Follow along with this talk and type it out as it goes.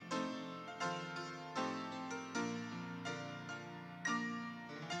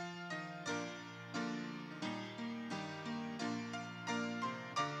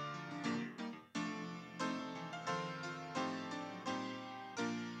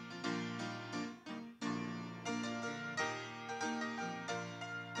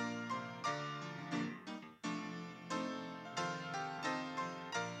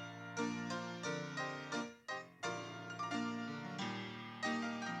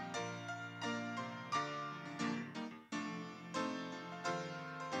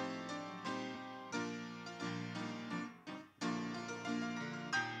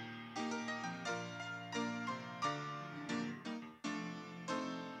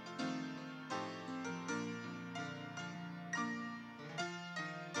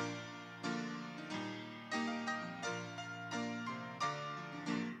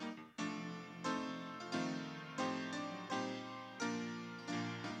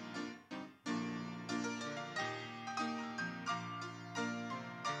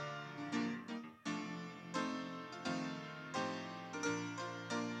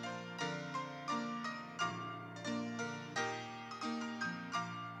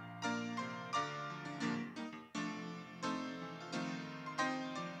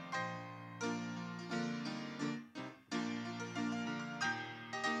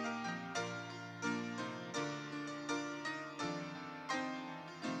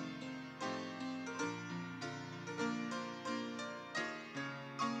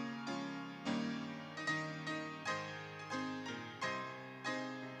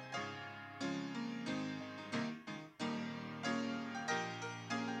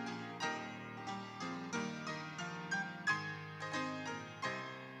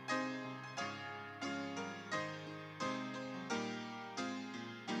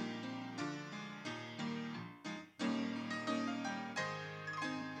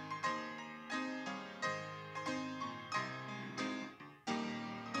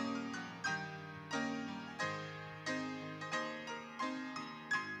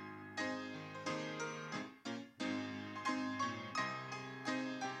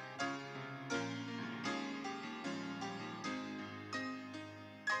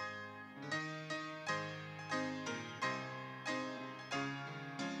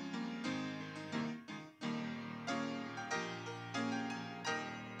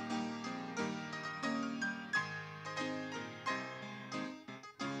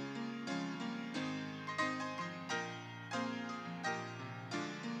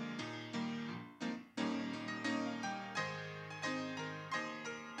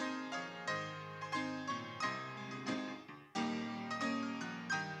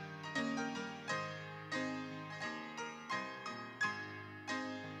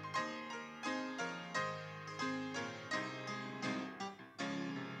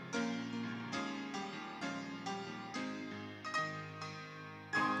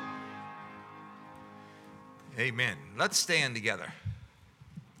Amen. Let's stand together.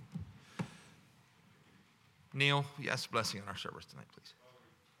 Neil, yes, blessing on our service tonight, please.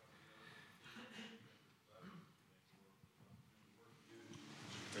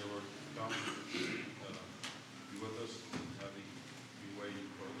 Okay, Lord, come, be with us, be waiting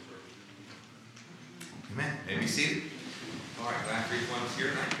for the service. Amen. May be seated. All right, glad for each one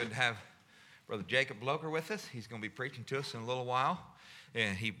here tonight. Good to have Brother Jacob Blocher with us. He's going to be preaching to us in a little while,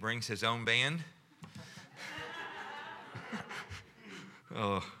 and he brings his own band.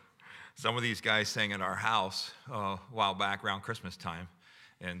 Some of these guys sang at our house a while back around Christmas time,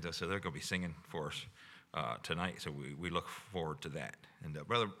 and so they're going to be singing for us tonight, so we look forward to that. And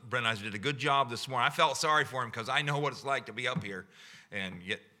Brother Brent and I did a good job this morning. I felt sorry for him because I know what it's like to be up here and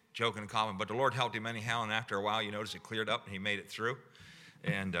get joking and calling, but the Lord helped him anyhow, and after a while, you notice it cleared up, and he made it through.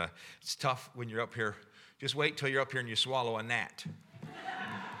 And it's tough when you're up here. Just wait till you're up here and you swallow a gnat.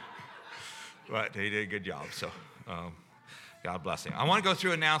 But he did a good job, so God bless him. I want to go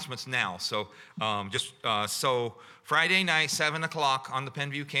through announcements now. So so Friday night, 7 o'clock on the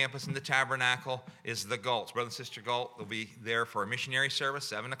Penview campus in the Tabernacle is the Galts. Brother and Sister Galt will be there for a missionary service,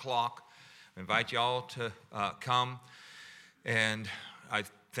 7 o'clock. I invite you all to come. And I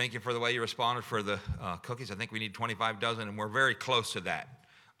thank you for the way you responded for the cookies. I think we need 25 dozen, and we're very close to that.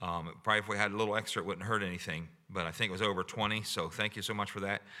 Probably if we had a little extra, it wouldn't hurt anything. But I think it was over 20, so thank you so much for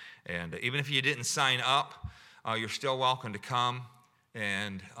that. And even if you didn't sign up, you're still welcome to come,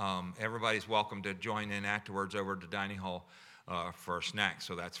 and everybody's welcome to join in afterwards over at the dining hall for a snack.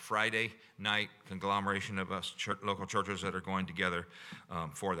 So that's Friday night, conglomeration of us local churches that are going together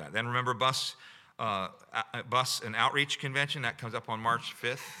for that. Then remember bus and outreach convention, that comes up on March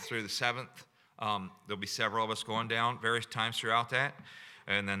 5th through the 7th. There'll be several of us going down various times throughout that.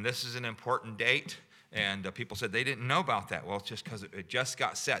 And then this is an important date. And people said they didn't know about that. Well, it's just because it just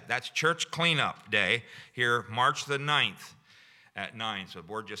got set. That's Church Cleanup Day here, March the 9th at 9. So the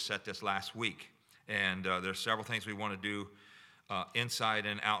board just set this last week. And there's several things we want to do inside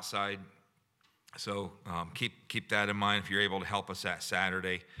and outside. So keep that in mind if you're able to help us that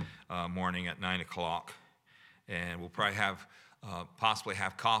Saturday morning at 9 o'clock. And we'll probably possibly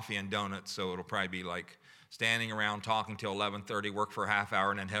have coffee and donuts. So it'll probably be like standing around talking till 11:30, work for a half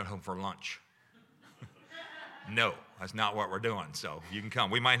hour, and then head home for lunch. No, that's not what we're doing. So you can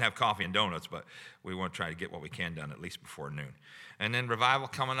come. We might have coffee and donuts, but we want to try to get what we can done at least before noon. And then revival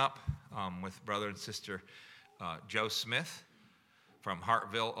coming up with Brother and Sister Joe Smith from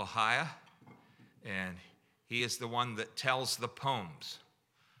Hartville, Ohio. And he is the one that tells the poems.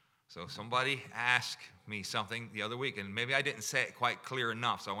 So somebody asked me something the other week, and maybe I didn't say it quite clear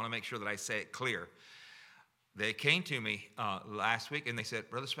enough, so I want to make sure that I say it clear. They came to me last week, and they said,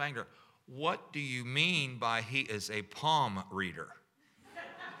 Brother Spangler, what do you mean by he is a palm reader?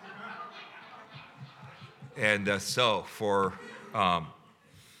 And so for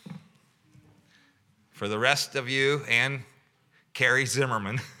the rest of you and Carrie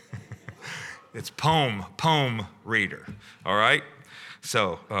Zimmerman, it's poem reader, all right?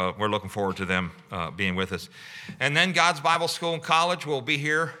 So we're looking forward to them being with us. And then God's Bible School and College will be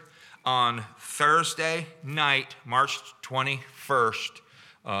here on Thursday night, March 21st.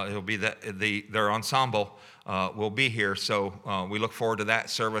 It'll be their ensemble will be here, so we look forward to that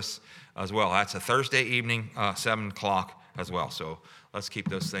service as well. That's a Thursday evening, 7 o'clock as well, so let's keep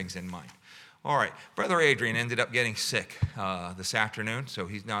those things in mind. All right, Brother Adrian ended up getting sick this afternoon, so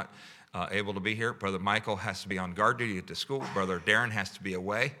he's not able to be here. Brother Michael has to be on guard duty at the school. Brother Darren has to be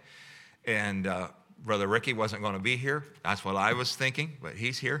away, and Brother Ricky wasn't going to be here. That's what I was thinking, but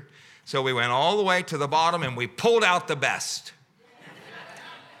he's here. So we went all the way to the bottom, and we pulled out the best.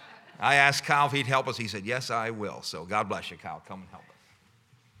 I asked Kyle if he'd help us. He said, yes, I will. So God bless you, Kyle. Come and help us.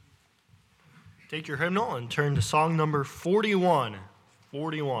 Take your hymnal and turn to song number 41.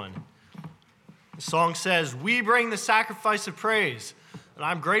 41. The song says, we bring the sacrifice of praise. And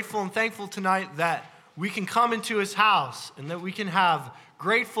I'm grateful and thankful tonight that we can come into his house and that we can have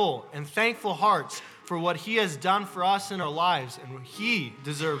grateful and thankful hearts for what he has done for us in our lives. And he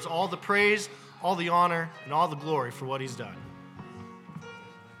deserves all the praise, all the honor, and all the glory for what he's done.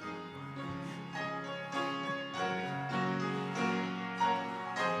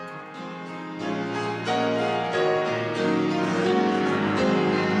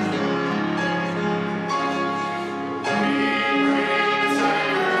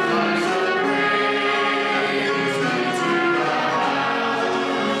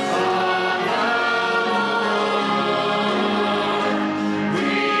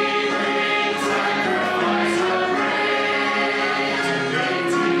 We bring sacrifice of praise.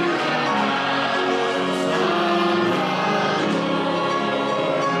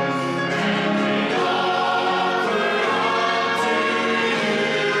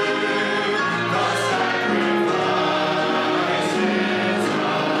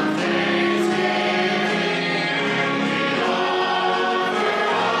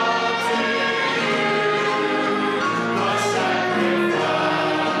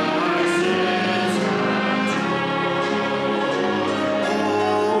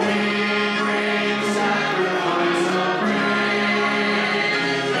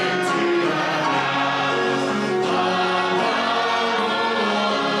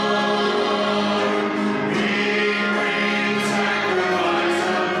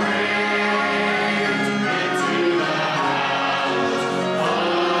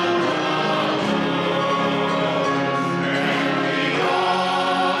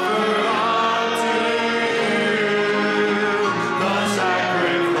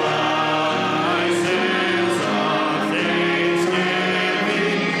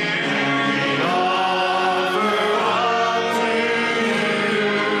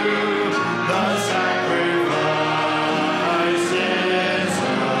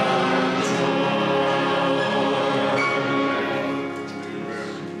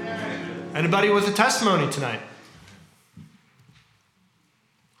 Anybody with a testimony tonight?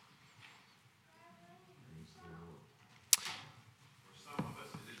 For some of us,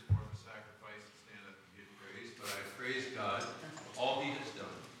 it is more of a sacrifice to stand up and give praise, but I praise God for all He has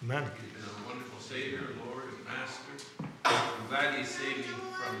done. Amen. He's been a wonderful Savior, Lord, and Master. I'm glad He saved me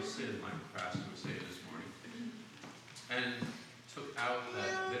from sin, like the pastor was saying this morning, and took out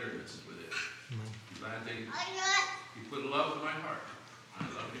that bitterness with it. I'm glad that He put love in my heart. I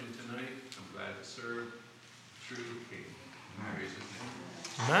love Him tonight. I'm glad to serve the true King. Praise His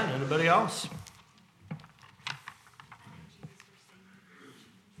name. Amen. Anybody else? I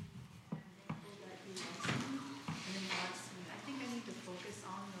think I need to focus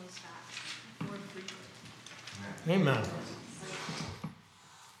on those facts more frequently. Amen.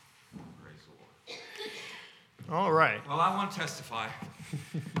 Praise the Lord. All right. Well, I want to testify.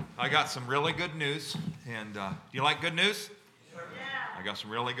 I got some really good news. And do you like good news? Yeah. I got some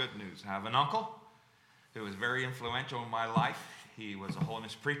really good news. I have an uncle who was very influential in my life. He was a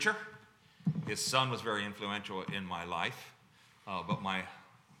holiness preacher. His son was very influential in my life. But my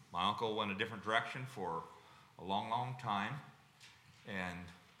uncle went a different direction for a long, long time. And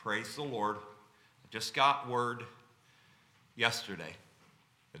praise the Lord. I just got word yesterday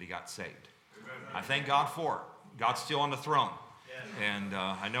that he got saved. I thank God for it. God's still on the throne. And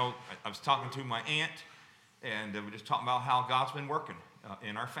I know I was talking to my aunt, and we were just talking about how God's been working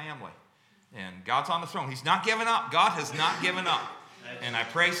in our family. And God's on the throne. He's not given up. God has not given up. And I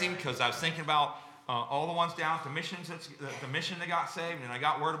praise Him because I was thinking about all the ones down at the missions, the mission that got saved, and I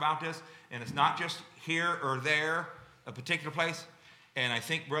got word about this. And it's not just here or there, a particular place. And I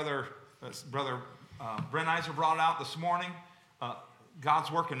think Brother Brenizer brought it out this morning.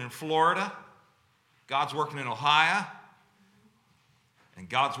 God's working in Florida. God's working in Ohio. And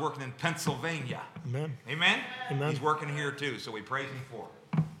God's working in Pennsylvania. Amen. Amen? Amen. He's working here too, so we praise Him for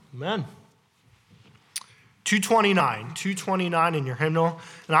it. Amen. 229 in your hymnal.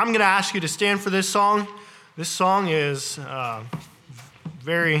 And I'm going to ask you to stand for this song. This song is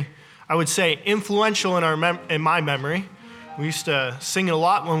very, I would say, influential in my memory. We used to sing it a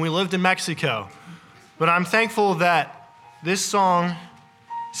lot when we lived in Mexico. But I'm thankful that this song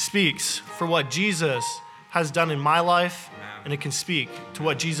speaks for what Jesus has done in my life, and it can speak to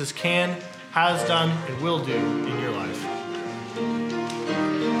what Jesus can, has done, and will do in your life.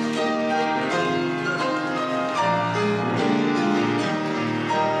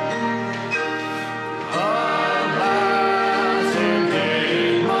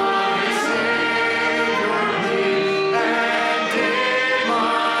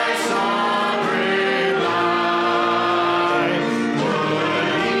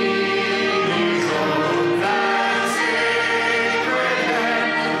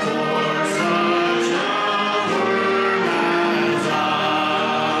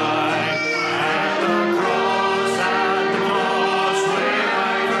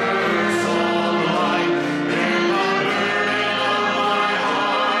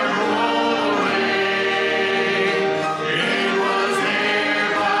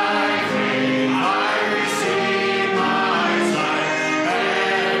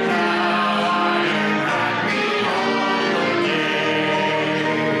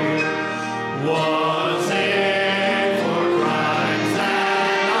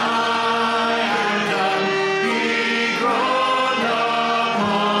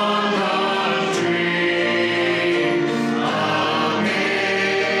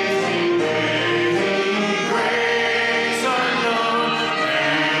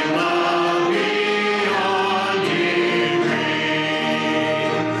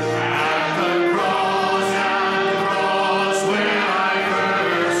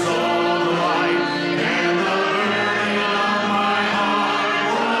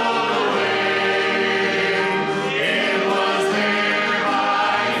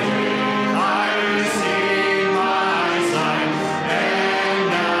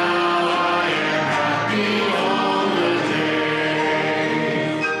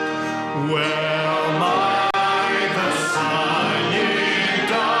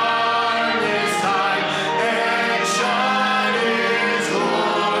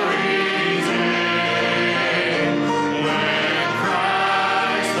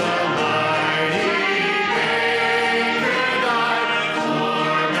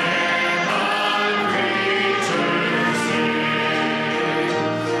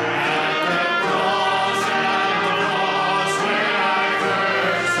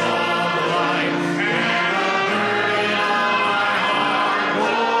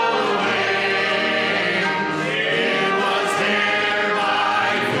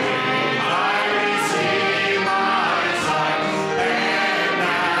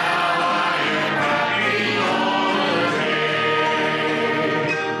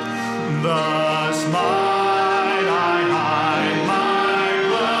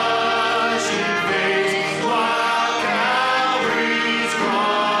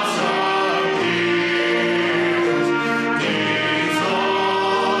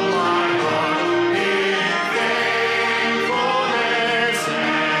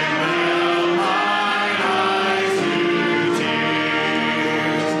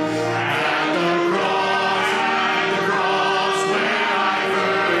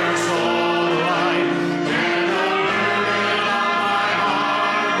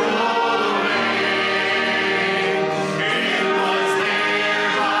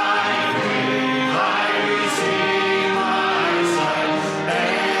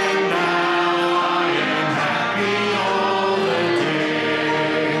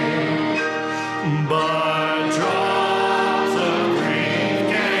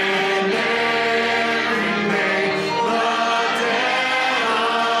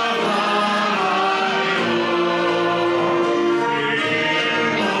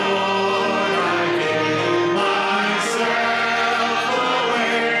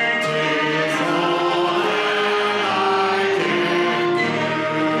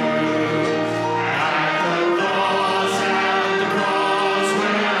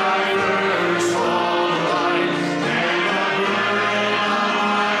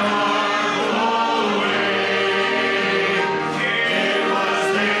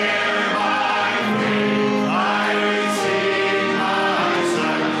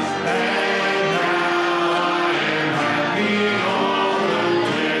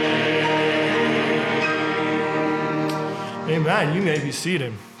 Amen. You may be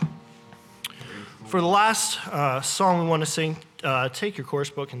seated. For the last song we want to sing, take your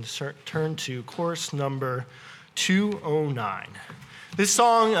chorus book and turn to chorus number 209. This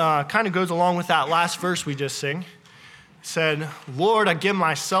song kind of goes along with that last verse we just sang. It said, Lord, I give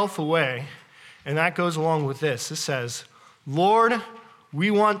myself away. And that goes along with this. It says, Lord, we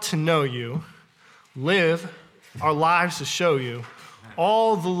want to know you, live our lives to show you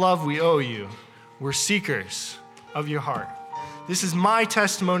all the love we owe you. We're seekers of your heart. This is my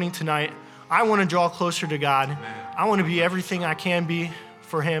testimony tonight. I want to draw closer to God. I want to be everything I can be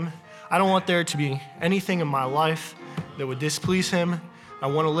for him. I don't want there to be anything in my life that would displease him. I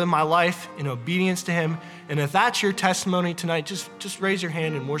want to live my life in obedience to him. And if that's your testimony tonight, just raise your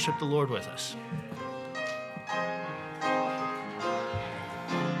hand and worship the Lord with us.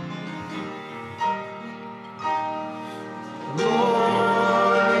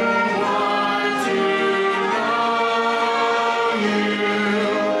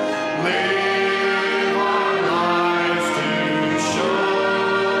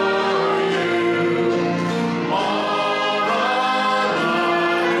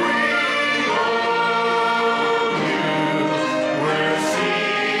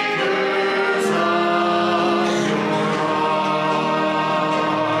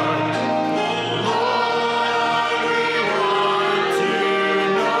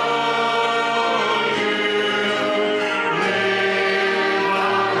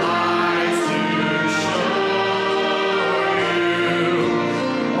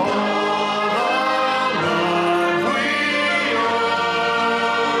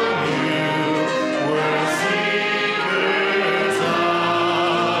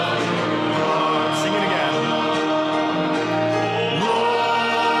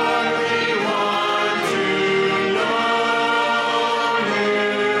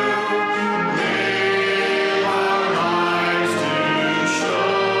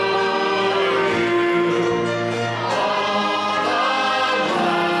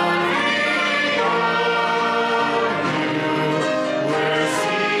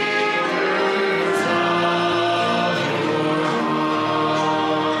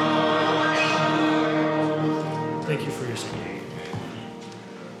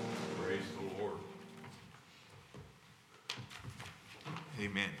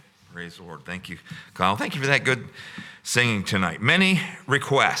 Thank you, Kyle. Thank you for that good singing tonight. Many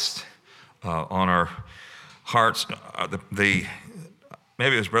requests on our hearts. Maybe it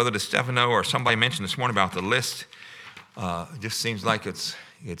was Brother DeStefano or somebody mentioned this morning about the list. It just seems like it's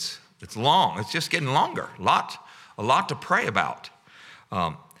long. It's just getting longer. A lot to pray about.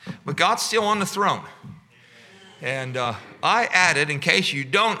 But God's still on the throne. And I added, in case you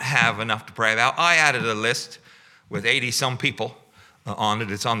don't have enough to pray about, I added a list with 80-some people on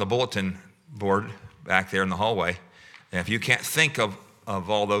it. It's on the bulletin board back there in the hallway. And if you can't think of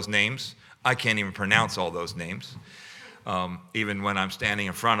all those names, I can't even pronounce all those names. Even when I'm standing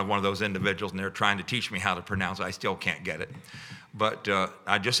in front of one of those individuals and they're trying to teach me how to pronounce it, I still can't get it. But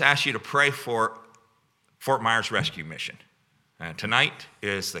I just ask you to pray for Fort Myers Rescue Mission. Tonight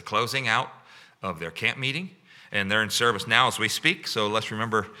is the closing out of their camp meeting, and they're in service now as we speak. So let's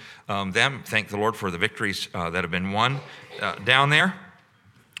remember them. Thank the Lord for the victories that have been won down there.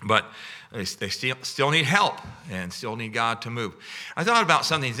 But they still need help and still need God to move. I thought about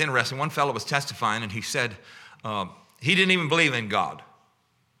something that's interesting. One fellow was testifying, and he said he didn't even believe in God.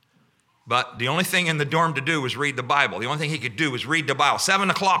 But the only thing in the dorm to do was read the Bible. The only thing he could do was read the Bible.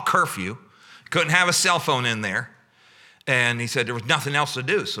 7 o'clock curfew. Couldn't have a cell phone in there. And he said there was nothing else to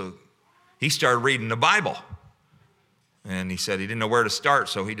do. So he started reading the Bible. And he said he didn't know where to start.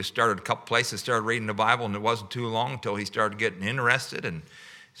 So he just started a couple places, started reading the Bible. And it wasn't too long until he started getting interested. And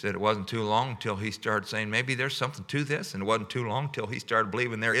he said it wasn't too long until he started saying, maybe there's something to this. And it wasn't too long until he started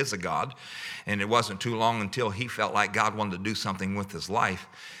believing there is a God. And it wasn't too long until he felt like God wanted to do something with his life.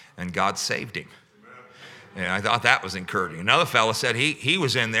 And God saved him. And I thought that was encouraging. Another fellow said he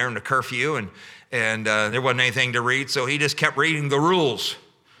was in there in the curfew and there wasn't anything to read. So he just kept reading the rules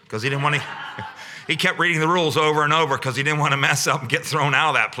because he didn't want to. He kept reading the rules over and over because he didn't want to mess up and get thrown out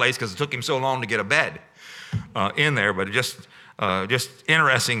of that place because it took him so long to get a bed in there. But it just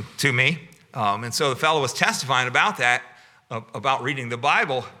interesting to me. And so the fellow was testifying about that, about reading the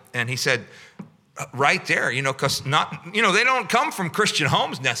Bible. And he said, right there, because they don't come from Christian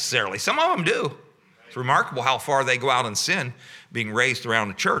homes necessarily. Some of them do. It's remarkable how far they go out in sin, being raised around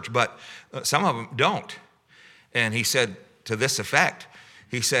the church, but some of them don't. And he said to this effect,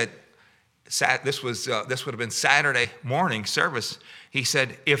 he said, this would have been Saturday morning service. He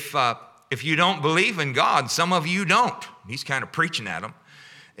said, if you don't believe in God, some of you don't. He's kind of preaching at them.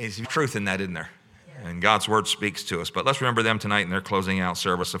 There's truth in that, isn't there? and God's word speaks to us. But let's remember them tonight in their closing out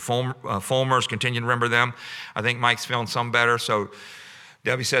service. The Fulmers, continue to remember them. I think Mike's feeling some better. So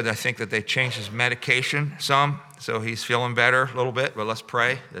Debbie said, I think that they changed his medication some, so he's feeling better a little bit. But let's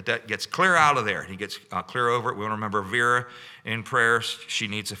pray that gets clear out of there. He gets clear over it. We want to remember Vera in prayers. She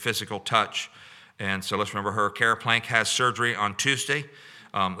needs a physical touch. And so let's remember her. Kara Plank has surgery on Tuesday.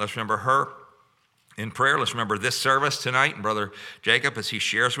 Let's remember her in prayer. Let's remember this service tonight and Brother Jacob as he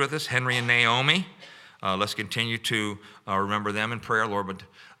shares with us. Henry and Naomi. Let's continue to remember them in prayer. Lord would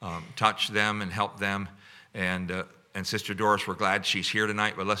touch them and help them. And Sister Doris, we're glad she's here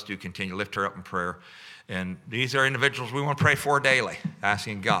tonight, but let's continue to lift her up in prayer. And these are individuals we want to pray for daily,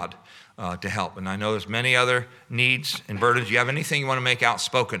 asking God to help. And I know there's many other needs and burdens. Do you have anything you want to make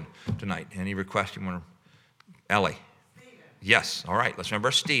outspoken tonight? Any request you want to? Ellie? Stephen. Yes. All right. Let's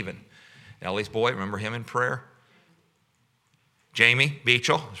remember Stephen. Ellie's boy. Remember him in prayer. Jamie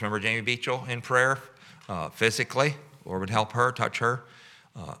Beechel. Let's remember Jamie Beechel in prayer physically. Lord would help her, touch her.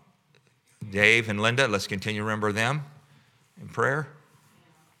 Dave and Linda, let's continue to remember them in prayer.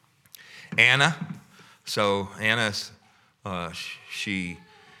 Anna. So Anna's, she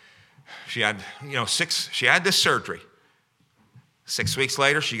had, she had this surgery. 6 weeks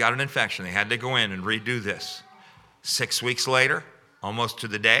later, she got an infection. They had to go in and redo this. 6 weeks later, almost to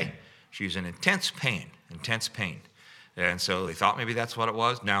the day, she was in intense pain. And so they thought maybe that's what it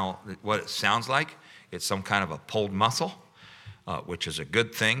was. Now, what it sounds like, it's some kind of a pulled muscle, which is a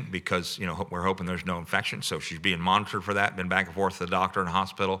good thing because, we're hoping there's no infection. So she's being monitored for that, been back and forth to the doctor and the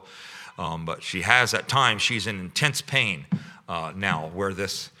hospital. But she has, at times, she's in intense pain now where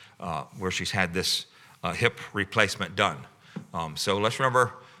she's had this hip replacement done. So let's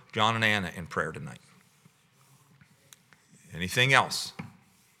remember John and Anna in prayer tonight. Anything else?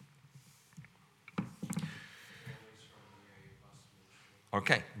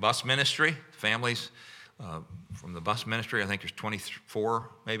 Okay, bus ministry, families from the bus ministry. I think there's 24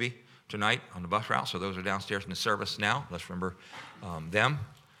 maybe tonight on the bus route. So those are downstairs in the service now. Let's remember them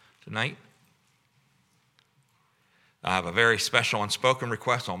tonight. I have a very special unspoken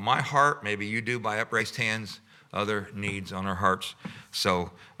request on my heart. Maybe you do by upraised hands, other needs on our hearts.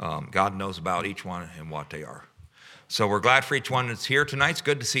 So God knows about each one and what they are. So we're glad for each one that's here tonight. It's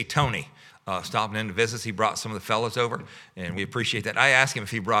good to see Tony stopping in to visit us. He brought some of the fellows over, and we appreciate that. I asked him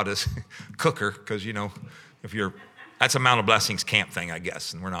if he brought his cooker, because, that's a Mount of Blessings camp thing, I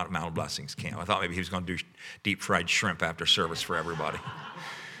guess, and we're not a Mount of Blessings camp. I thought maybe he was going to do deep fried shrimp after service for everybody.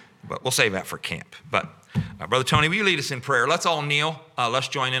 But we'll save that for camp. But Brother Tony, will you lead us in prayer? Let's all kneel. Let's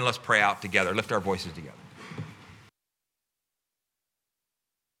join in. Let's pray out together. Lift our voices together.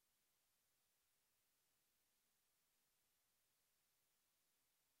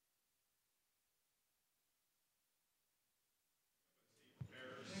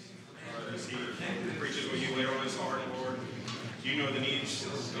 You know the needs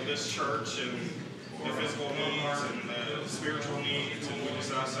of this church and the physical needs and the spiritual needs, and we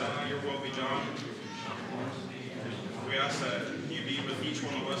just ask that your will be done. We ask that you be with each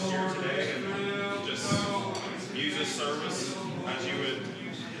one of us here today and just use this service as you would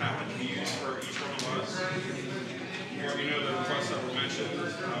have it to be used for each one of us. Lord, you know the requests that were mentioned,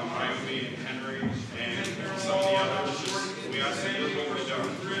 Naomi and Henry and some of the others. We ask that your will be done.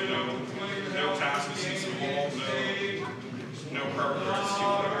 No task is involved, no prayer requests too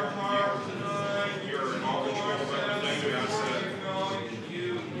hard. You're in all control of everything. We ask that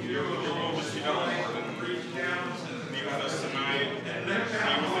your will just be done. Be with us tonight. Be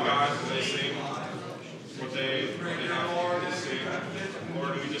with the guys as they sing what they have to sing.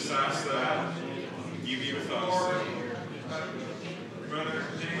 Lord, we just ask that you be with us. Brother,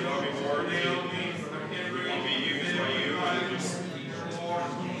 we love you, Lord. We want to be used by you. And just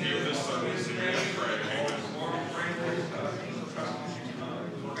be with this service. And we pray.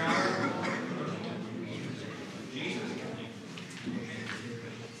 Amen.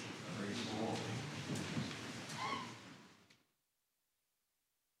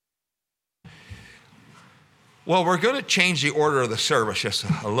 Well, we're going to change the order of the service just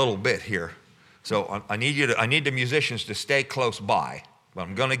a little bit here. So I need the musicians to stay close by, but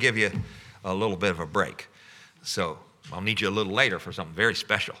I'm going to give you a little bit of a break. So I'll need you a little later for something very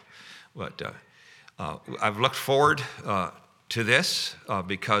special. But I've looked forward to this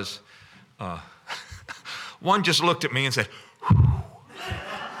because one just looked at me and said,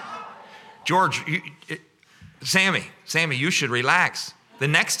 George, Sammy, you should relax. The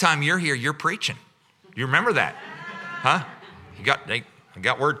next time you're here, you're preaching. You remember that? Huh? I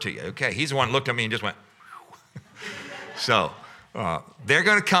got word to you. Okay, he's the one that looked at me and just went, So they're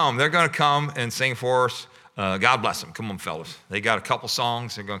going to come and sing for us. God bless them. Come on, fellas. They got a couple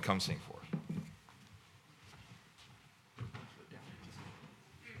songs. They're going to come sing for us.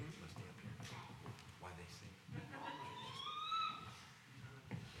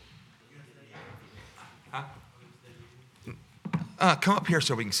 Come up here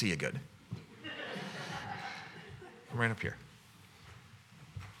so we can see you good. Right up here.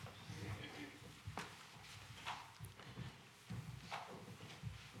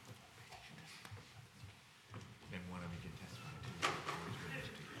 And one of you can testify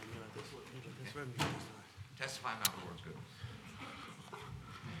too. Testify about the Lord's goodness.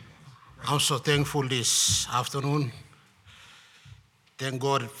 I'm so thankful this afternoon. Thank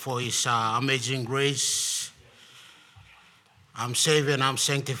God for His amazing grace. I'm saved and I'm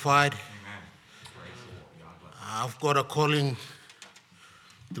sanctified. I've got a calling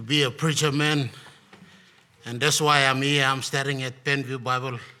to be a preacher man, and that's why I'm here. I'm studying at Penview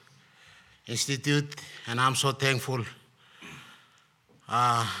Bible Institute, and I'm so thankful.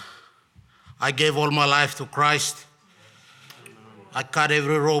 I gave all my life to Christ. I cut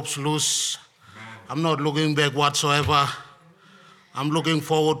every rope loose. I'm not looking back whatsoever. I'm looking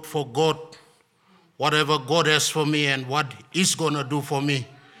forward for God. Whatever God has for me and what He's going to do for me,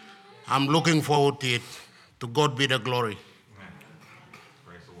 I'm looking forward to it. To God be the glory. Amen.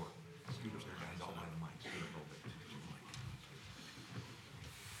 Praise the Lord. Scooters there, guys. All by the mic. Scoot a little bit.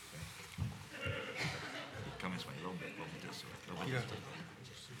 Come this way a little bit. A little bit this way. A little bit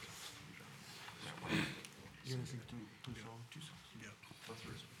this way. That way. You're going to sing two songs? Two songs. Yeah. Both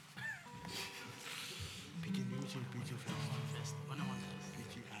verses. Pigeon English and Pigeon first. One on one.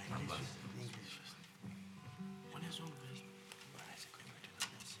 Pigeon English first. One is on first. But I said, go to the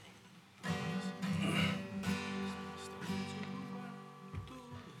next thing.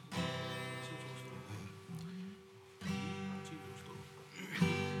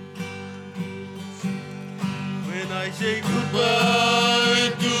 When I say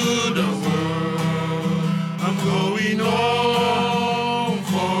goodbye to the world, I'm going home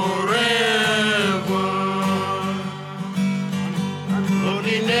forever.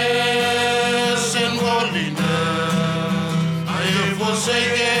 Loneliness and worldliness I have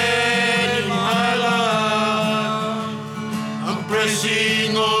forsaken in my life. I'm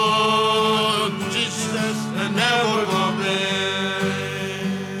pressing on Jesus and never go back.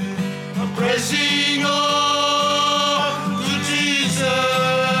 I'm pressing on to Jesus,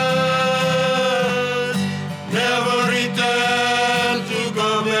 never return to go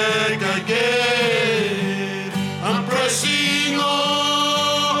back again. I'm pressing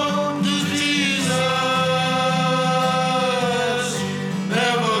on to Jesus,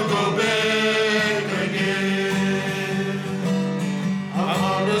 never go back again. I'm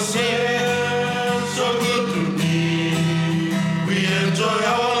on the sand, so good to me. We enjoy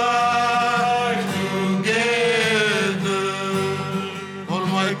our life together. All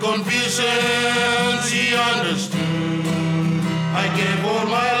my confusions He understood. I gave all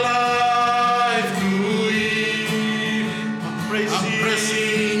my life to Him. I'm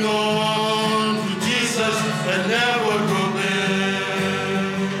pressing on to Jesus and never go back.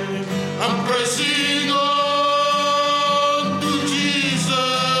 I'm pressing on to Jesus,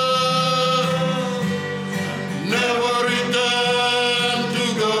 never return to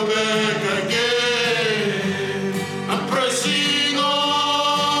go back again. I'm pressing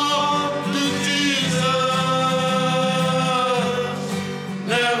on to Jesus,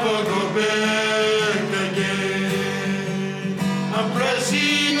 never go back again. I'm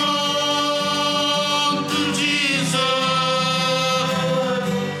pressing on to Jesus,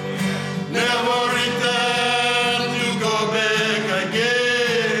 never return to go back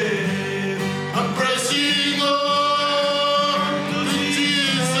again. I'm pressing on to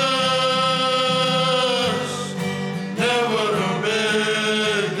Jesus, never go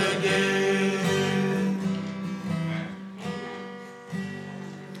back again.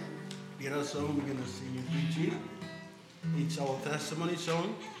 The other song we're going to sing in preaching, it's our testimony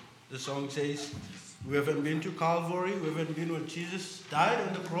song. The song says, we haven't been to Calvary, we haven't been when Jesus died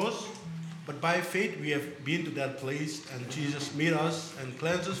on the cross, but by faith we have been to that place, and Jesus made us and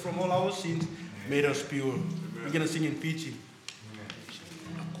cleansed us from all our sins, made us pure. We're going to sing in preaching.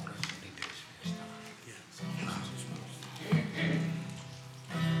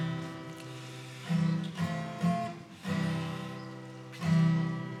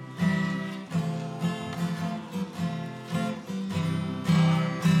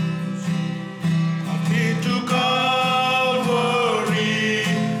 I've been to Calvary.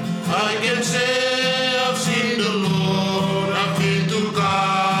 I can say I've seen the Lord. I've been to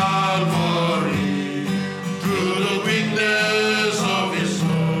Calvary through the weakness of His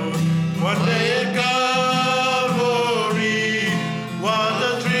soul. One day at Calvary, what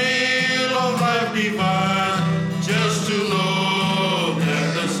a thrill of life divine, just to know that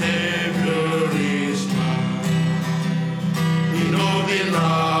the Savior is mine. In all the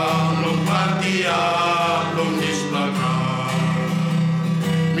round of Pantia.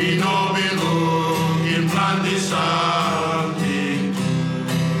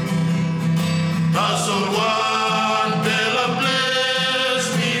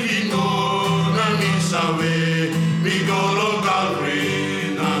 away. We go long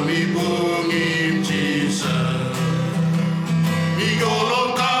Calvary, now we bring him Jesus. We go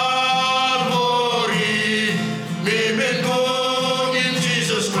long Calvary, we been going in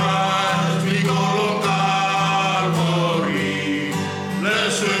Jesus Christ. We go long Calvary,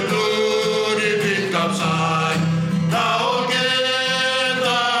 blessed glory been capside. Now get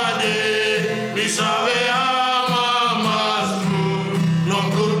the day, we saw mama's true. Long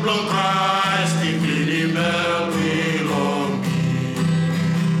good, long Christ, the clean bell belong.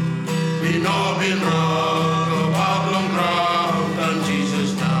 We know been wrong about long ground and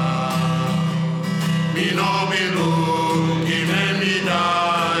Jesus now. We know been looking and we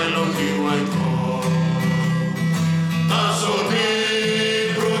die long the white cross. That's all me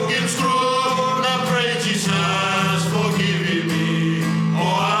broken through. Now pray Jesus forgive me.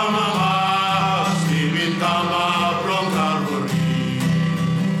 Oh, I'm a mass, living come up from Calvary.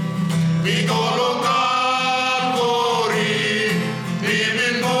 We go long Calvary, we've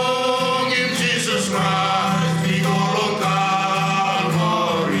been going in Jesus Christ. We go long Calvary,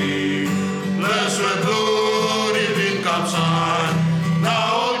 blessed glory been capside.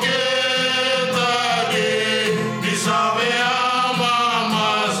 Now get the day, we sabe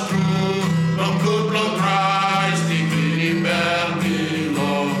mama's true. Long good, long Christ, the clean bell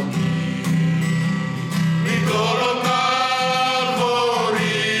belong. We go long Calvary,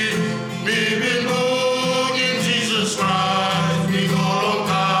 we've been going in Jesus Christ. We go long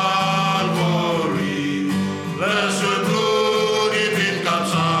Calvary, blessed glory been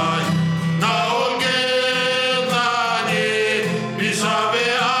capside. Now get the day, we sabe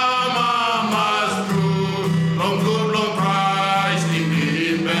mama's true. Long good, long Christ, the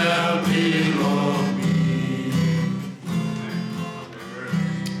clean bell belong.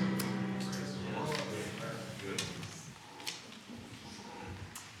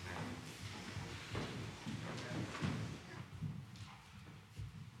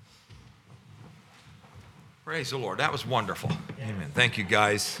 Praise the Lord. That was wonderful. Amen. Thank you,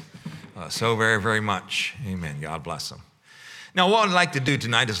 guys, so very, very much. Amen. God bless them. Now, what I'd like to do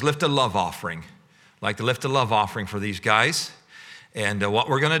tonight is lift a love offering. I'd like to lift a love offering for these guys. And what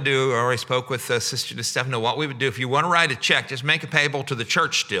we're going to do, I already spoke with Sister DeStefano, what we would do, if you want to write a check, just make it payable to the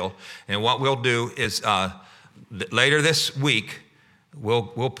church still. And what we'll do is later this week,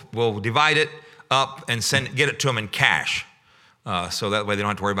 we'll divide it up and get it to them in cash. So that way they don't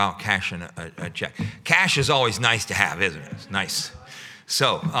have to worry about cashing a check. Cash is always nice to have, isn't it? It's nice.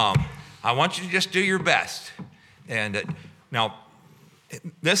 So I want you to just do your best. And now,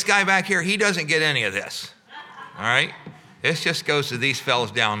 this guy back here, he doesn't get any of this. All right? This just goes to these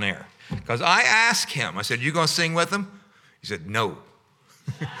fellas down there. Because I asked him, I said, you going to sing with them? He said, no.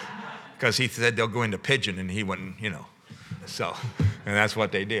 Because he said they'll go into pigeon and he wouldn't, So, and that's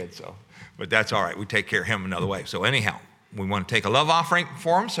what they did. So, but that's all right. We take care of him another way. So anyhow, we want to take a love offering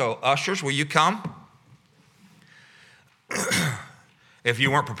for him. So ushers, will you come? If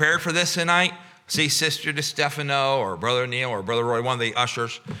you weren't prepared for this tonight, see Sister DeStefano or Brother Neil or Brother Roy, one of the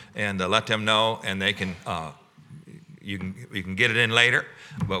ushers, and let them know, and they can, you can get it in later.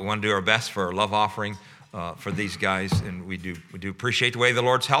 But we want to do our best for a love offering for these guys, and we do appreciate the way the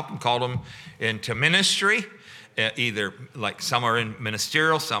Lord's helped them, called them into ministry, either like some are in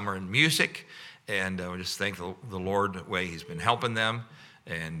ministerial, some are in music. And we just thank the Lord the way he's been helping them.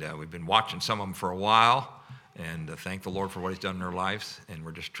 And we've been watching some of them for a while. And thank the Lord for what he's done in their lives. And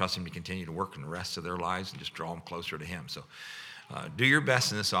we're just trusting him to continue to work in the rest of their lives and just draw them closer to him. So do your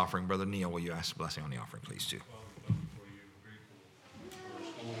best in this offering. Brother Neil, will you ask a blessing on the offering, please, too?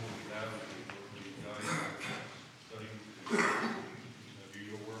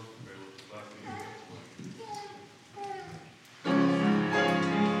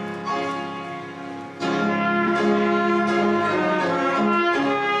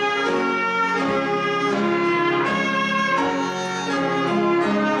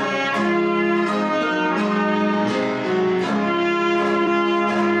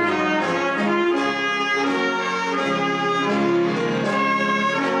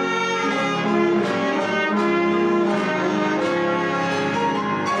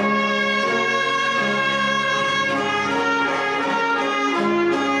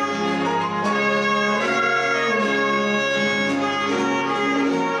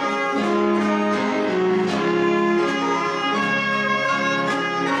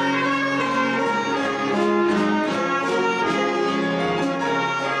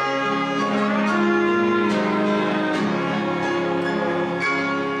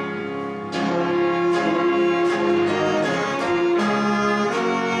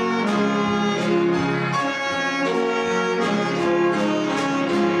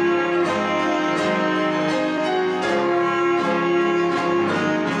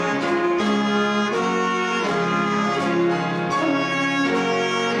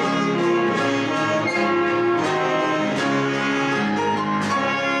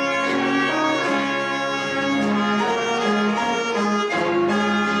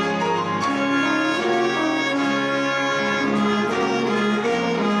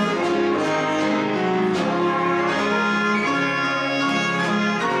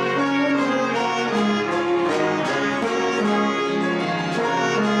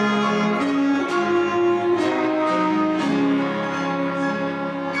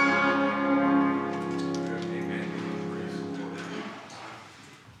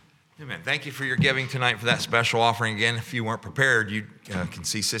 Amen. Thank you for your giving tonight for that special offering. Again, if you weren't prepared, you can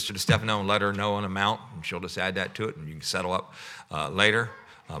see Sister DeStefano and let her know an amount, and she'll just add that to it, and you can settle up later.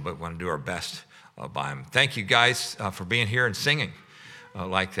 But we want to do our best by them. Thank you guys for being here and singing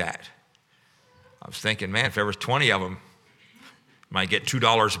like that. I was thinking, man, if there was 20 of them, might get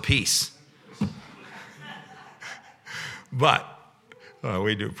 $2 a piece. But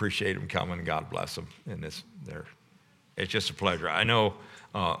we do appreciate them coming. God bless them. And it's just a pleasure. I know,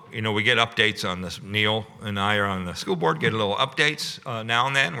 we get updates on this. Neil and I are on the school board, get a little updates now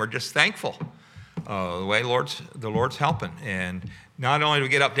and then. We're just thankful the way the Lord's helping. And not only do we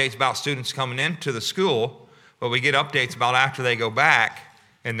get updates about students coming into the school, but we get updates about after they go back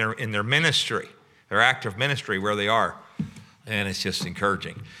in their ministry, their active ministry where they are. And it's just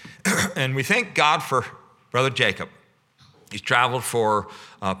encouraging. And we thank God for Brother Jacob. He's traveled for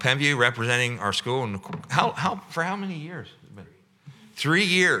Penview, representing our school. And for how many years? 3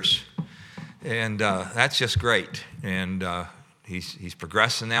 years. And that's just great. And he's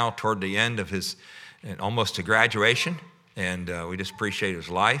progressing now toward the end of his, and almost to graduation. And we just appreciate his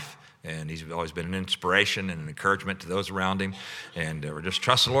life. And he's always been an inspiration and an encouragement to those around him. And we're just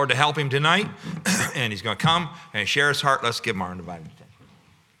trust the Lord to help him tonight. And he's going to come and share his heart. Let's give him our undivided attention.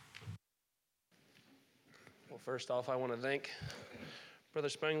 Well, first off, I want to thank Brother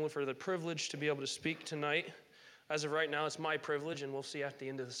Spengler for the privilege to be able to speak tonight. As of right now, it's my privilege, and we'll see at the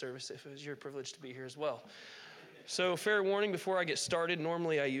end of the service if it's your privilege to be here as well. So, fair warning before I get started,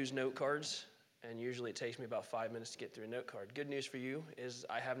 normally I use note cards. And usually it takes me about 5 minutes to get through a note card. Good news for you is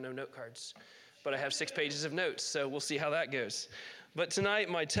I have no note cards, but I have 6 pages of notes, so we'll see how that goes. But tonight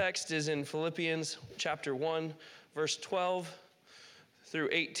my text is in Philippians chapter 1, verse 12 through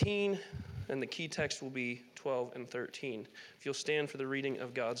 18, and the key text will be 12 and 13. If you'll stand for the reading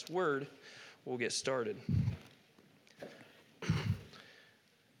of God's word, we'll get started.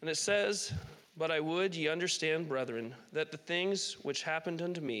 And it says, "But I would ye understand, brethren, that the things which happened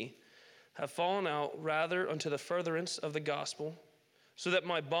unto me have fallen out rather unto the furtherance of the gospel, so that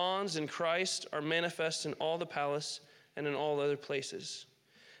my bonds in Christ are manifest in all the palace and in all other places.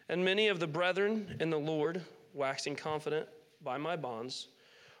 And many of the brethren in the Lord, waxing confident by my bonds,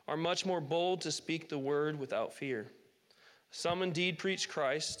 are much more bold to speak the word without fear. Some indeed preach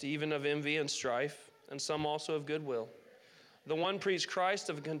Christ, even of envy and strife, and some also of goodwill. The one preached Christ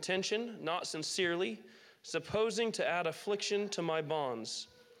of contention, not sincerely, supposing to add affliction to my bonds,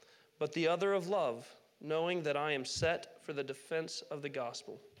 but the other of love, knowing that I am set for the defense of the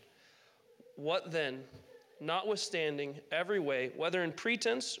gospel. What then? Notwithstanding every way, whether in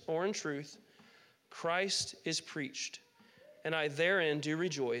pretense or in truth, Christ is preached, and I therein do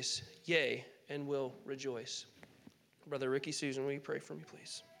rejoice, yea, and will rejoice." Brother Ricky Susan, will you pray for me,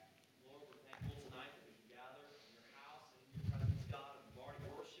 please? Lord, we're thankful tonight that we can gather in your house and in your presence, God, and we've already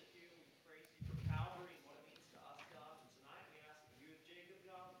worshiped you. We praise you for Calvary and what it means to us, God. And tonight we ask that you, Jacob,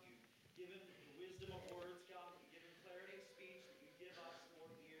 God, that you give him the wisdom of words, God, that you give him clarity of speech, that you give us,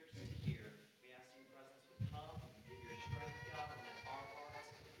 Lord, ears to hear. We ask that your presence would come, give your strength, God, and that our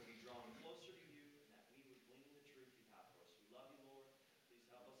hearts would be drawn closer to you, and that we would glean the truth you have for us. We love you, Lord. Please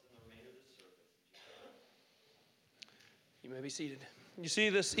help us in the remainder of this service. In Jesus' name. You may be seated. You see,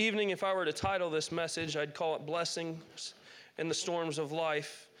 this evening, if I were to title this message, I'd call it Blessings in the Storms of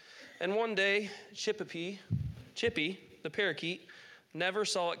Life. And one day, Chippy, the parakeet, never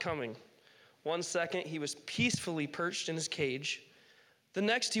saw it coming. One second, he was peacefully perched in his cage. The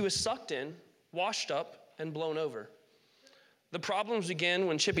next, he was sucked in, washed up, and blown over. The problems began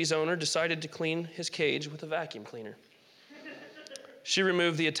when Chippy's owner decided to clean his cage with a vacuum cleaner. She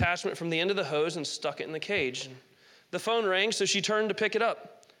removed the attachment from the end of the hose and stuck it in the cage. The phone rang, so she turned to pick it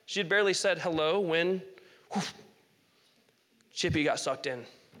up. She had barely said hello when Chippy got sucked in.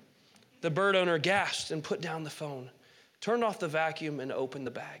 The bird owner gasped and put down the phone, turned off the vacuum, and opened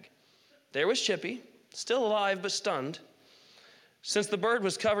the bag. There was Chippy, still alive but stunned. Since the bird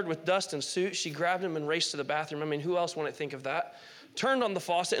was covered with dust and soot, she grabbed him and raced to the bathroom. I mean, who else wouldn't think of that? Turned on the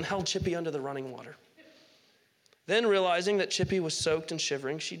faucet and held Chippy under the running water. Then, realizing that Chippy was soaked and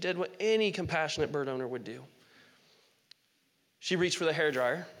shivering, she did what any compassionate bird owner would do. She reached for the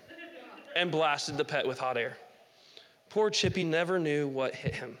hairdryer and blasted the pet with hot air. Poor Chippy never knew what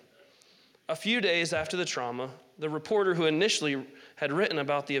hit him. A few days after the trauma, the reporter who initially had written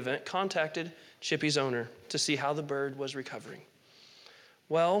about the event contacted Chippy's owner to see how the bird was recovering.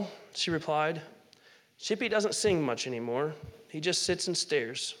 "Well," she replied, "Chippy doesn't sing much anymore. He just sits and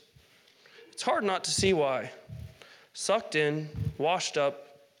stares. It's hard not to see why. Sucked in, washed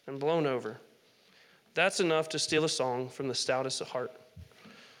up, and blown over. That's enough to steal a song from the stoutest of heart."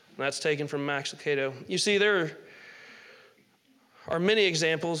 And that's taken from Max Lucado. You see, there are many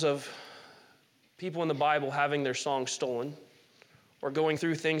examples of people in the Bible having their songs stolen or going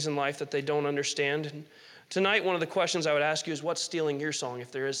through things in life that they don't understand. And tonight, one of the questions I would ask you is, what's stealing your song, if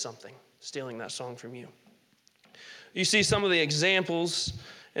there is something stealing that song from you? You see some of the examples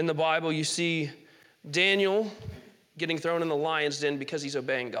in the Bible. You see Daniel getting thrown in the lion's den because he's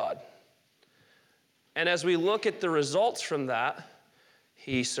obeying God. And as we look at the results from that,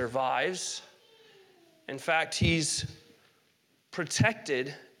 he survives. In fact, he's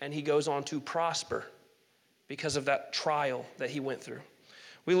protected and he goes on to prosper because of that trial that he went through.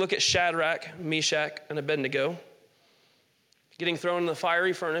 We look at Shadrach, Meshach, and Abednego getting thrown in the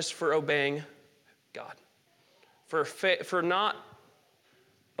fiery furnace for obeying God, for not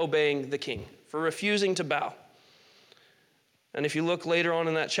obeying the king, for refusing to bow. And if you look later on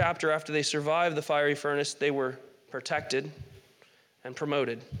in that chapter, after they survived the fiery furnace, they were protected and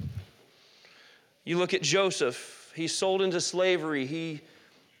promoted. You look at Joseph. He's sold into slavery. He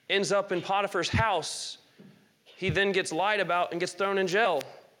ends up in Potiphar's house. He then gets lied about and gets thrown in jail.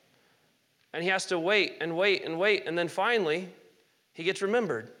 And he has to wait and wait and wait. And then finally, he gets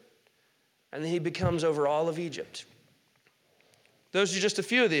remembered. And then he becomes over all of Egypt. Those are just a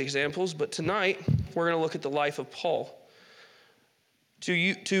few of the examples. But tonight, we're going to look at the life of Paul.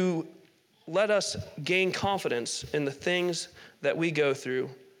 To let us gain confidence in the things that we go through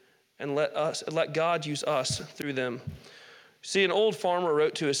and let God use us through them. See, an old farmer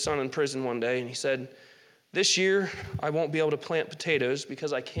wrote to his son in prison one day, and he said, "This year I won't be able to plant potatoes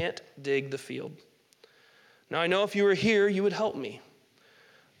because I can't dig the field. Now I know if you were here, you would help me."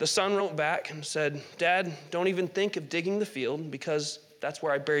 The son wrote back and said, "Dad, don't even think of digging the field because that's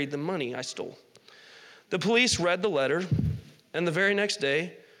where I buried the money I stole." The police read the letter, and the very next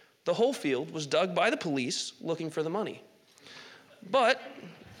day, the whole field was dug by the police looking for the money. But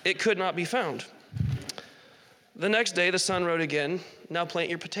it could not be found. The next day, the son wrote again, "Now plant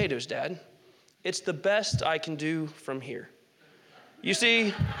your potatoes, Dad. It's the best I can do from here." You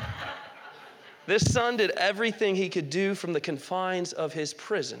see, this son did everything he could do from the confines of his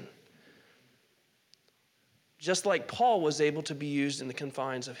prison, just like Paul was able to be used in the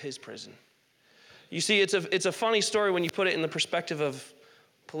confines of his prison. You see, it's a funny story when you put it in the perspective of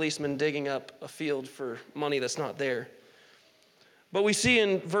policemen digging up a field for money that's not there. But we see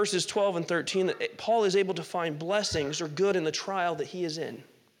in verses 12 and 13 that Paul is able to find blessings or good in the trial that he is in.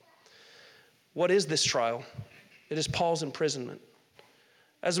 What is this trial? It is Paul's imprisonment.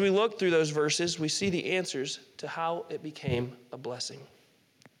 As we look through those verses, we see the answers to how it became a blessing.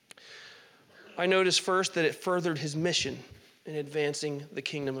 I notice first that it furthered his mission in advancing the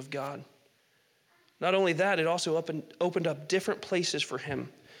kingdom of God. Not only that, it also opened up different places for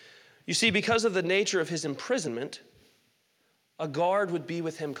him. You see, because of the nature of his imprisonment, a guard would be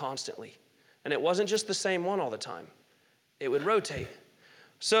with him constantly. And it wasn't just the same one all the time. It would rotate.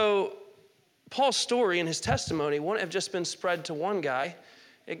 So Paul's story and his testimony wouldn't have just been spread to one guy.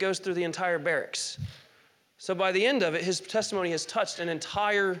 It goes through the entire barracks. So by the end of it, his testimony has touched an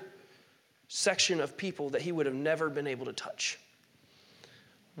entire section of people that he would have never been able to touch.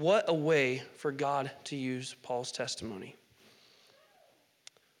 What a way for God to use Paul's testimony.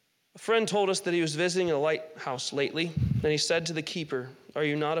 A friend told us that he was visiting a lighthouse lately, and he said to the keeper, "Are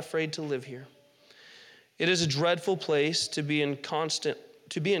you not afraid to live here? It is a dreadful place to be in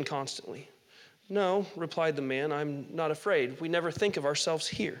constantly." "No," replied the man, "I'm not afraid. We never think of ourselves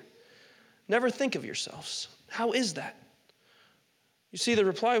here." Never think of yourselves. How is that? You see, the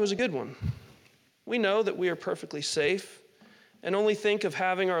reply was a good one. We know that we are perfectly safe and only think of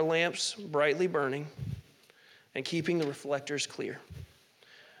having our lamps brightly burning and keeping the reflectors clear.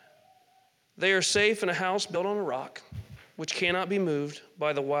 They are safe in a house built on a rock, which cannot be moved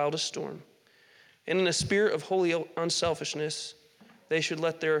by the wildest storm. And in a spirit of holy unselfishness, they should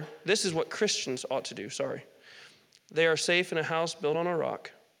this is what Christians ought to do, They are safe in a house built on a rock,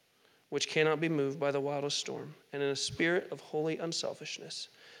 which cannot be moved by the wildest storm. And in a spirit of holy unselfishness,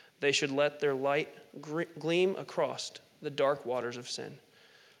 they should let their light gleam across the dark waters of sin,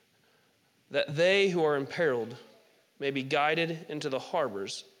 that they who are imperiled may be guided into the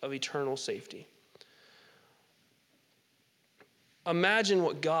harbors of eternal safety. Imagine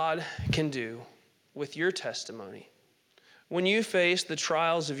what God can do with your testimony when you face the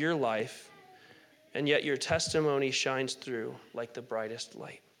trials of your life, and yet your testimony shines through like the brightest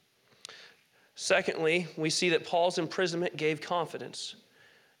light. Secondly, we see that Paul's imprisonment gave confidence.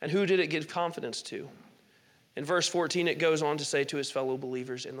 And who did it give confidence to? In verse 14, it goes on to say to his fellow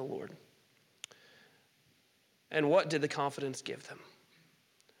believers in the Lord. And what did the confidence give them?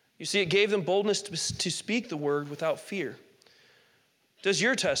 You see, it gave them boldness to speak the word without fear. Does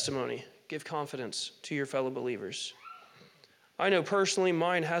your testimony give confidence to your fellow believers? I know personally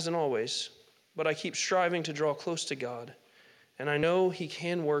mine hasn't always, but I keep striving to draw close to God. And I know he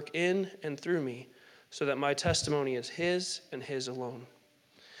can work in and through me so that my testimony is his and his alone.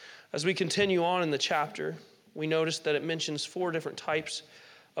 As we continue on in the chapter, we notice that it mentions 4 different types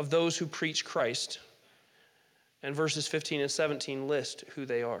of those who preach Christ. And verses 15 and 17 list who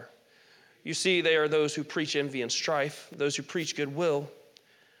they are. You see, they are those who preach envy and strife, those who preach goodwill,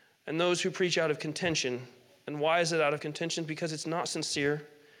 and those who preach out of contention. And why is it out of contention? Because it's not sincere,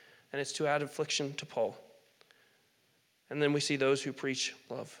 and it's to add affliction to Paul. And then we see those who preach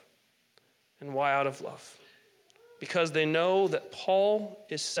love. And why out of love? Because they know that Paul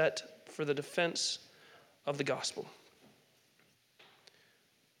is set for the defense of the gospel.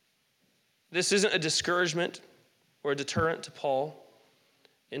 This isn't a discouragement or a deterrent to Paul.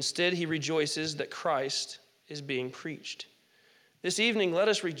 Instead, he rejoices that Christ is being preached. This evening, let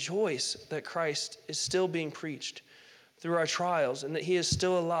us rejoice that Christ is still being preached through our trials and that he is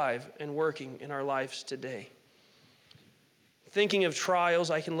still alive and working in our lives today. Thinking of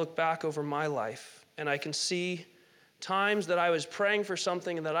trials, I can look back over my life and I can see times that I was praying for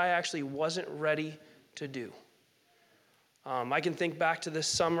something that I actually wasn't ready to do. I can think back to this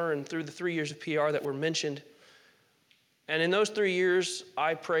summer and through the 3 years of PR that were mentioned. And in those 3 years,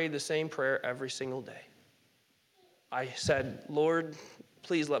 I prayed the same prayer every single day. I said, Lord,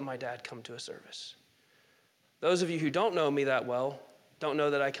 please let my dad come to a service. Those of you who don't know me that well don't know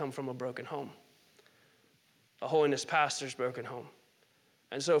that I come from a broken home, a holiness pastor's broken home.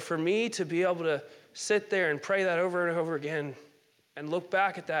 And so for me to be able to sit there and pray that over and over again and look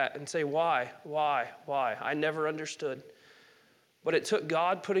back at that and say, why? I never understood. But it took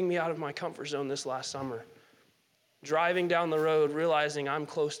God putting me out of my comfort zone this last summer, driving down the road, realizing I'm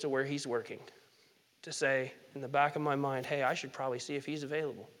close to where he's working, to say in the back of my mind, hey, I should probably see if he's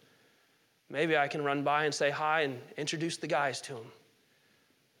available. Maybe I can run by and say hi and introduce the guys to him.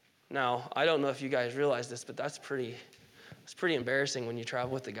 Now, I don't know if you guys realize this, but it's pretty embarrassing when you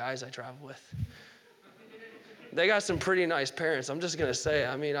travel with the guys I travel with. They got some pretty nice parents. I'm just going to say,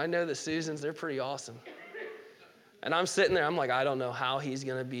 I know the Susans, they're pretty awesome. And I'm sitting there, I'm like, I don't know how he's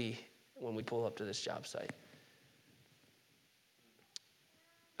going to be when we pull up to this job site.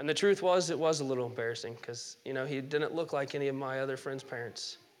 And the truth was, it was a little embarrassing because, he didn't look like any of my other friends'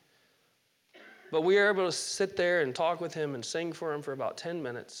 parents. But we were able to sit there and talk with him and sing for him for about 10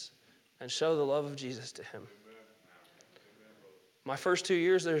 minutes and show the love of Jesus to him. My first 2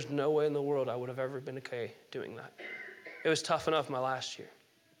 years, there's no way in the world I would have ever been okay doing that. It was tough enough my last year.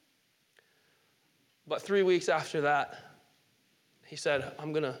 But 3 weeks after that, he said,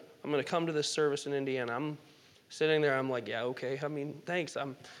 I'm gonna come to this service in Indiana. I'm sitting there, I'm like, yeah, okay. Thanks.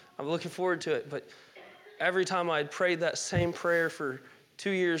 I'm looking forward to it. But every time I'd prayed that same prayer for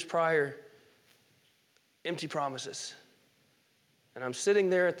 2 years prior, empty promises. And I'm sitting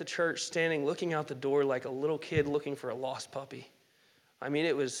there at the church, standing, looking out the door like a little kid looking for a lost puppy.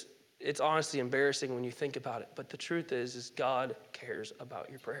 It's honestly embarrassing when you think about it. But the truth is God cares about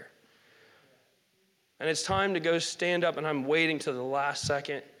your prayer. And it's time to go stand up, and I'm waiting till the last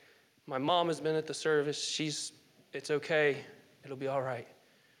second. My mom has been at the service. It's okay. It'll be all right.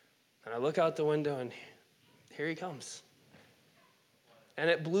 And I look out the window, and here he comes. And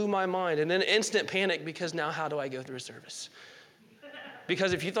it blew my mind. And then instant panic, because now how do I go through a service?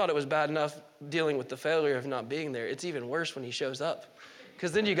 Because if you thought it was bad enough dealing with the failure of not being there, it's even worse when he shows up.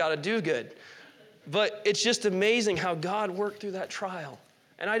 Because then you got to do good. But it's just amazing how God worked through that trial.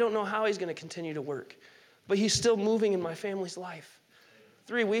 And I don't know how he's going to continue to work. But he's still moving in my family's life.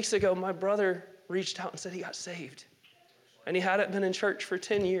 3 weeks ago, my brother reached out and said he got saved. And he hadn't been in church for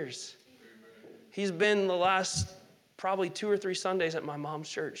 10 years. He's been the last probably 2 or 3 Sundays at my mom's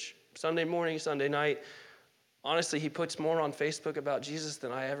church. Sunday morning, Sunday night. Honestly, he puts more on Facebook about Jesus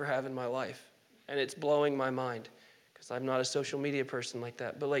than I ever have in my life. And it's blowing my mind because I'm not a social media person like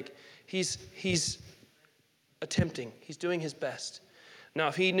that. But he's attempting. He's doing his best. Now,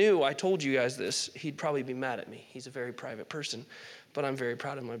 if he knew I told you guys this, he'd probably be mad at me. He's a very private person, but I'm very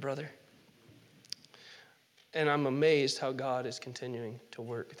proud of my brother. And I'm amazed how God is continuing to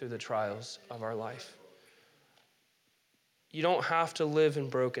work through the trials of our life. You don't have to live in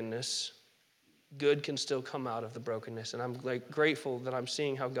brokenness. Good can still come out of the brokenness, and I'm grateful that I'm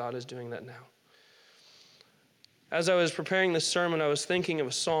seeing how God is doing that now. As I was preparing this sermon, I was thinking of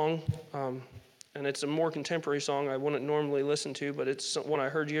a song, and it's a more contemporary song I wouldn't normally listen to, but it's one I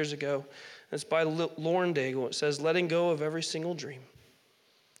heard years ago. It's by Lauren Daigle. It says, letting go of every single dream.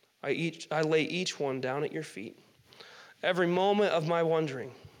 I lay each one down at your feet. Every moment of my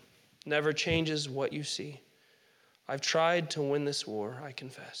wandering never changes what you see. I've tried to win this war, I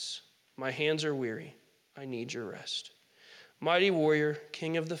confess. My hands are weary. I need your rest. Mighty warrior,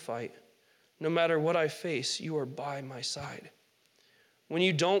 king of the fight, no matter what I face, you are by my side. When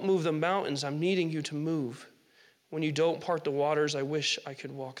you don't move the mountains, I'm needing you to move. When you don't part the waters, I wish I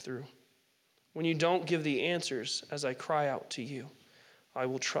could walk through. When you don't give the answers as I cry out to you, I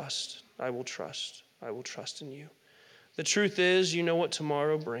will trust, I will trust, I will trust in you. The truth is, you know what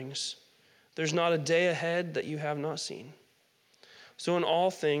tomorrow brings. There's not a day ahead that you have not seen. So in all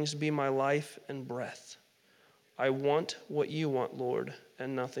things, be my life and breath. I want what you want, Lord,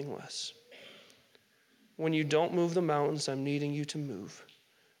 and nothing less. When you don't move the mountains, I'm needing you to move.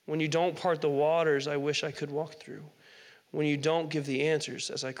 When you don't part the waters, I wish I could walk through. When you don't give the answers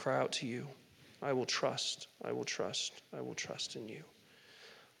as I cry out to you, I will trust, I will trust, I will trust in you.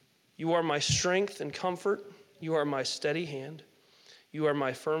 You are my strength and comfort. You are my steady hand. You are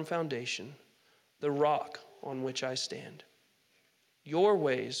my firm foundation, the rock on which I stand. Your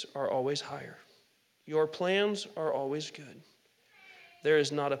ways are always higher. Your plans are always good. There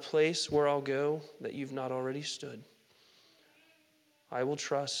is not a place where I'll go that you've not already stood. I will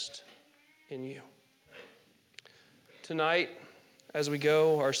trust in you. Tonight, as we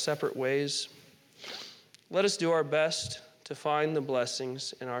go our separate ways, let us do our best to find the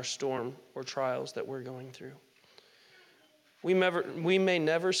blessings in our storm or trials that we're going through. We may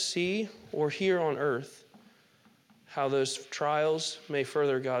never see or hear on earth how those trials may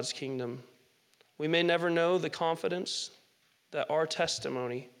further God's kingdom. We may never know the confidence that our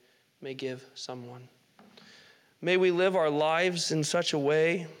testimony may give someone. May we live our lives in such a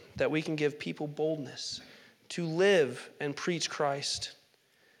way that we can give people boldness to live and preach Christ.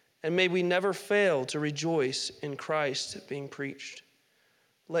 And may we never fail to rejoice in Christ being preached.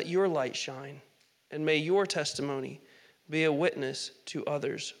 Let your light shine, and may your testimony be a witness to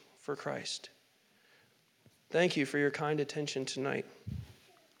others for Christ. Thank you for your kind attention tonight.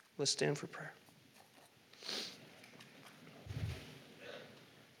 Let's stand for prayer.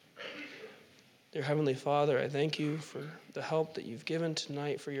 Dear Heavenly Father, I thank you for the help that you've given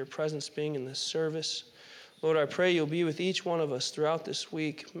tonight, for your presence being in this service. Lord, I pray you'll be with each one of us throughout this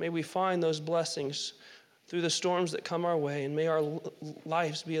week. May we find those blessings through the storms that come our way, and may our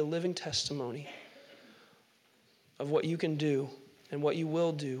lives be a living testimony of what you can do and what you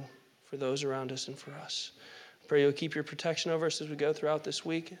will do for those around us and for us. I pray you'll keep your protection over us as we go throughout this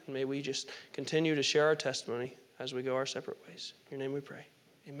week, and may we just continue to share our testimony as we go our separate ways. In your name we pray.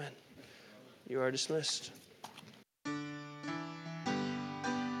 Amen. You are dismissed.